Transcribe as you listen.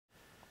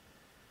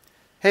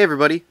Hey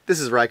everybody, this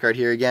is Rykard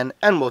here again,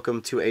 and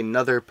welcome to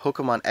another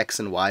Pokemon X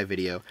and Y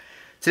video.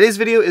 Today's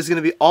video is going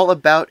to be all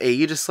about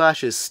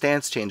Aegislash's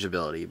stance change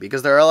ability,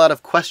 because there are a lot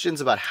of questions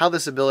about how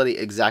this ability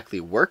exactly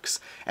works,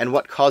 and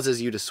what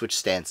causes you to switch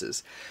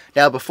stances.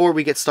 Now, before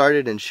we get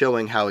started in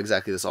showing how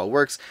exactly this all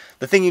works,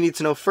 the thing you need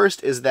to know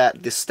first is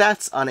that the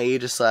stats on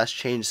Aegislash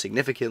change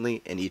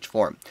significantly in each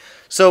form.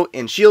 So,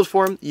 in Shield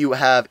form, you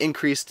have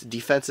increased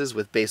defenses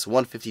with base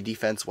 150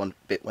 defense when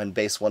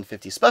base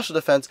 150 special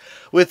defense,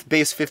 with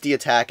base 50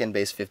 attack and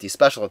base 50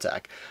 special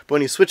attack. But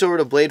when you switch over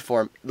to Blade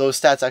form, those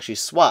stats actually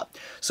swap.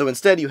 So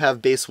instead you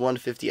have base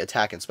 150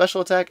 attack and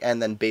special attack,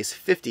 and then base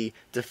 50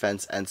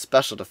 defense and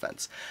special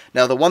defense.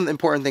 Now, the one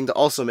important thing to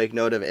also make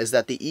note of is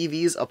that the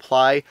EVs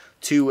apply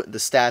to the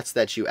stats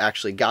that you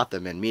actually got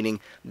them in, meaning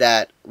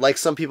that, like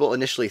some people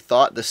initially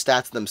thought, the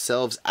stats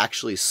themselves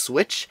actually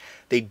switch.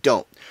 They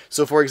don't.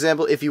 So, for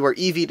example, if you are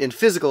EV'd in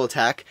physical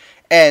attack,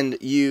 and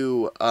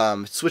you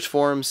switch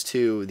forms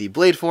to the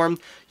Blade form,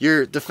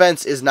 your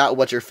defense is not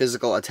what your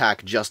physical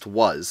attack just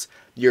was.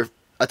 Your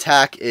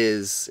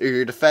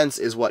defense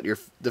is what your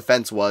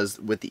defense was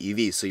with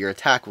the EV, so your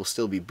attack will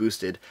still be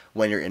boosted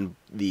when you're in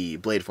the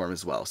Blade form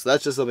as well. So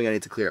that's just something I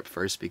need to clear up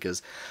first,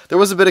 because there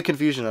was a bit of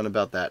confusion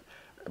about that.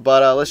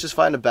 But let's just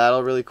find a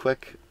battle really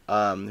quick.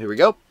 Here we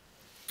go.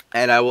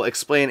 And I will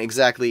explain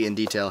exactly in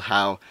detail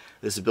how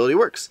this ability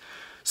works.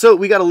 So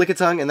we got a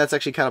Lickitung, and that's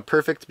actually kind of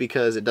perfect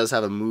because it does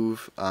have a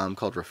move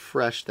called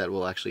Refresh that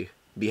will actually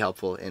be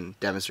helpful in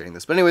demonstrating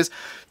this. But anyways,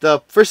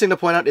 the first thing to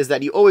point out is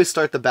that you always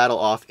start the battle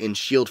off in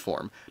Shield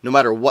form, no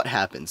matter what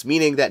happens.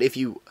 Meaning that if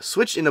you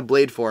switched into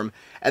Blade form,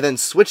 and then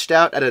switched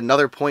out at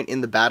another point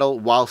in the battle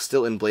while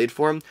still in Blade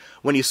form,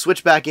 when you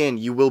switch back in,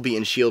 you will be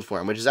in Shield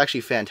form, which is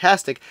actually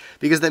fantastic,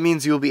 because that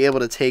means you will be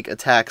able to take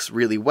attacks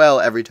really well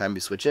every time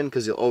you switch in,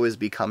 because you'll always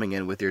be coming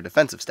in with your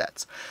defensive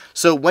stats.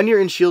 So when you're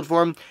in Shield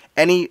form,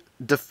 any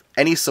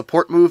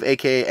support move,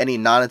 aka any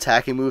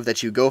non-attacking move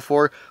that you go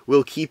for,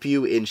 will keep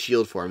you in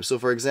Shield form. So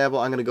for example,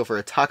 I'm going to go for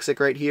a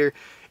Toxic right here.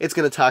 It's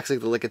going to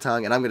Toxic the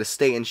Lickitung, and I'm going to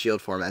stay in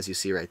Shield form, as you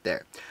see right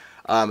there.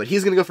 But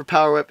he's going to go for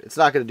Power Whip. It's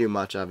not going to do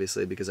much,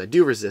 obviously, because I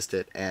do resist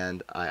it,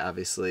 and I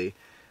obviously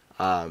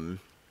am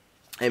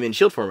in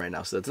Shield form right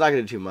now, so that's not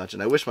going to do too much,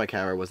 and I wish my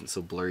camera wasn't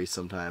so blurry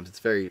sometimes. It's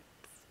very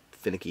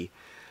finicky.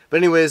 But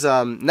anyways,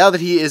 now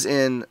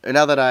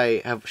that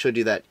I have showed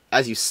you that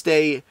as you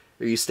stay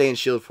in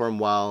Shield form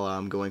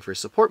while going for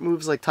support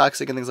moves like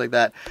Toxic and things like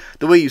that,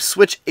 the way you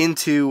switch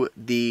into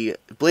the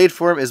Blade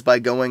form is by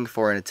going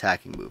for an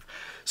attacking move.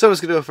 So I'm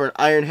just going to go for an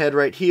Iron Head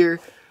right here.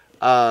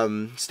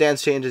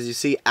 Stance change, as you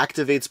see,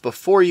 activates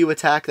before you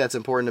attack. That's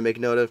important to make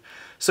note of.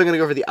 So I'm going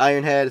to go for the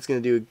Iron Head. It's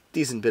going to do a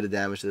decent bit of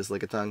damage to this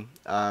Lickitung.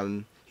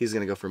 He's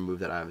going to go for a move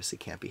that I obviously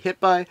can't be hit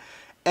by.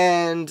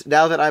 And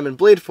now that I'm in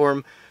Blade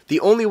form,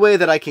 the only way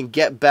that I can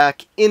get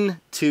back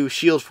into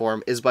Shield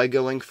form is by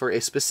going for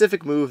a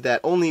specific move that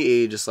only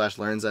Aegislash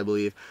learns, I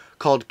believe,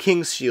 called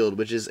King's Shield,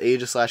 which is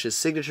Aegislash's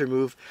signature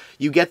move.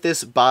 You get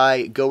this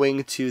by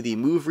going to the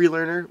move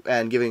relearner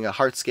and giving a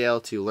heart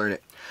scale to learn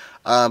it.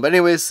 But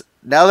anyways,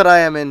 now that I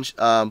am in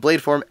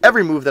Blade form,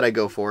 every move that I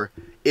go for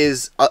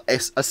is,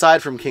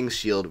 aside from King's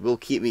Shield, will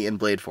keep me in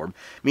Blade form.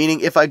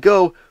 Meaning, if I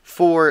go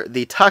for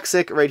the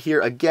Toxic right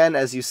here, again,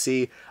 as you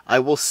see, I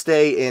will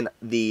stay in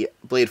the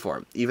Blade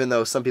form. Even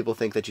though some people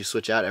think that you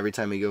switch out every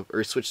time you go,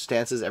 or switch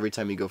stances every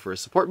time you go for a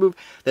support move,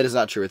 that is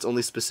not true. It's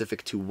only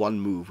specific to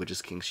one move, which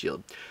is King's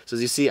Shield. So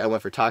as you see, I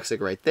went for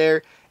Toxic right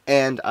there,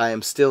 and I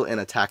am still in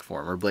attack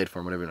form, or Blade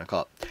form, whatever you want to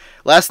call it.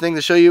 Last thing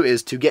to show you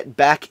is to get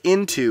back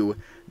into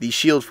the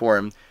Shield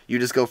form, you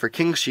just go for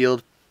King's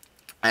Shield,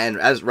 and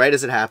right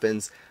as it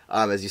happens,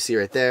 as you see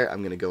right there, I'm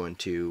going to go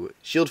into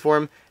Shield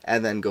form,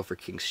 and then go for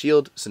King's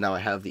Shield, so now I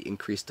have the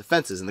increased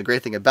defenses. And the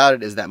great thing about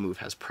it is that move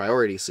has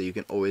priority, so you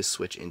can always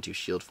switch into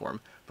Shield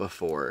form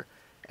before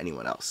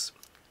anyone else.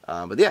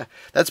 But yeah,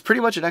 that's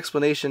pretty much an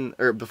explanation,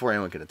 or before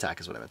anyone can attack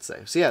is what I meant to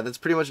say. So yeah, that's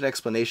pretty much an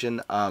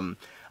explanation on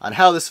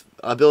how this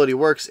ability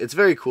works. It's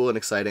very cool and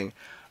exciting.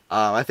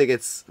 I think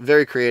it's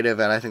very creative,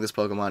 and I think this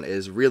Pokemon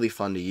is really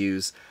fun to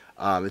use.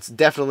 It's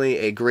definitely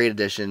a great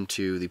addition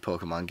to the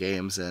Pokemon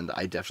games, and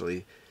I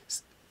definitely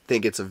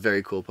think it's a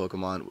very cool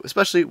Pokemon,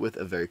 especially with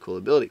a very cool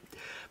ability.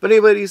 But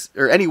anyways,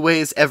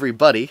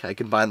 everybody, I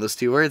combine those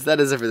two words,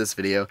 that is it for this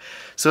video.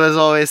 So as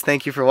always,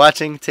 thank you for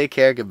watching, take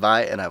care,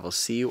 goodbye, and I will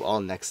see you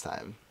all next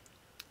time.